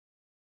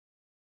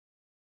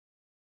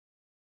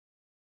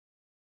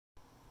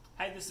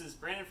Hi, this is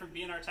Brandon from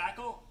BNR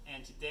Tackle,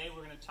 and today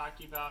we're going to talk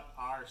to you about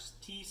our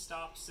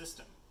T-Stop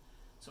system.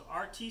 So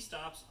our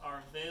T-Stops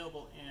are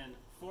available in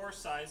 4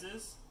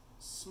 sizes: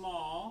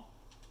 small,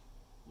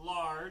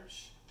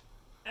 large,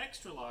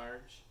 extra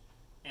large,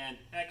 and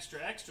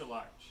extra extra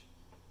large.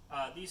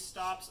 These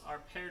stops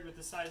are paired with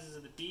the sizes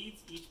of the beads.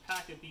 Each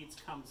pack of beads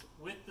comes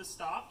with the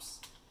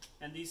stops,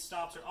 and these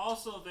stops are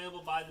also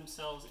available by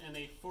themselves in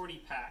a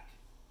 40 pack,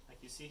 like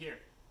you see here.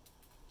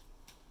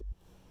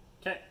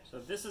 Okay, so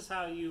this is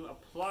how you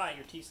apply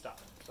your T-stop.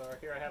 So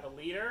here I have a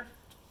leader,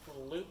 a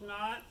little loop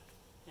knot,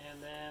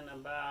 and then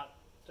about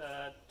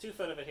 2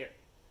 foot of it here.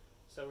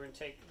 So we're going to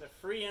take the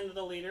free end of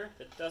the leader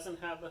that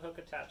doesn't have the hook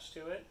attached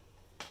to it,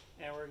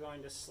 and we're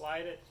going to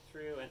slide it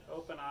through an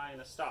open eye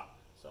and a stop.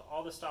 So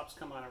all the stops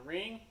come on a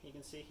ring, you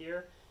can see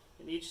here,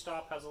 and each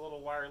stop has a little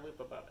wire loop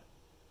above it.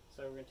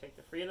 So we're going to take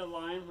the free end of the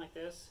line like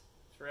this,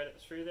 thread it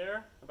through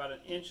there. About 1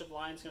 inch of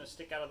line is going to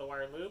stick out of the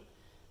wire loop.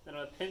 Then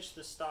I'm going to pinch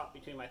the stop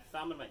between my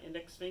thumb and my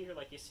index finger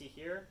like you see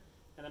here,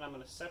 and then I'm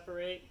going to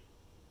separate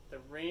the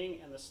ring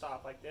and the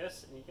stop like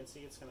this, and you can see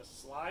it's going to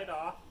slide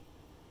off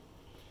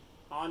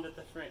onto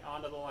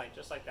the line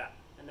just like that.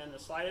 And then to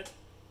slide it,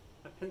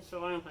 I pinch the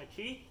line with my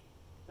teeth,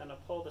 then I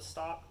pull the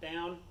stop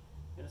down,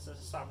 and it's going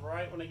to stop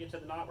right when I get to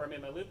the knot where I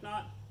made my loop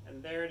knot,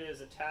 and there it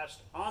is attached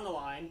on the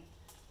line.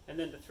 And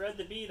then to thread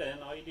the bead in,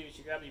 all you do is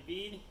you grab your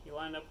bead, you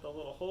line up the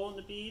little hole in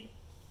the bead,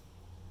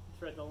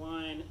 thread the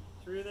line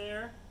through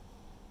there,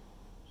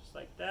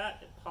 like that.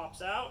 It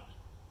pops out,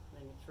 and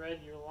then you thread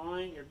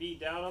your bead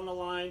down on the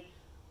line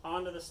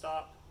onto the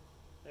stop.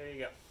 There you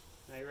go.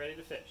 Now you're ready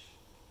to fish.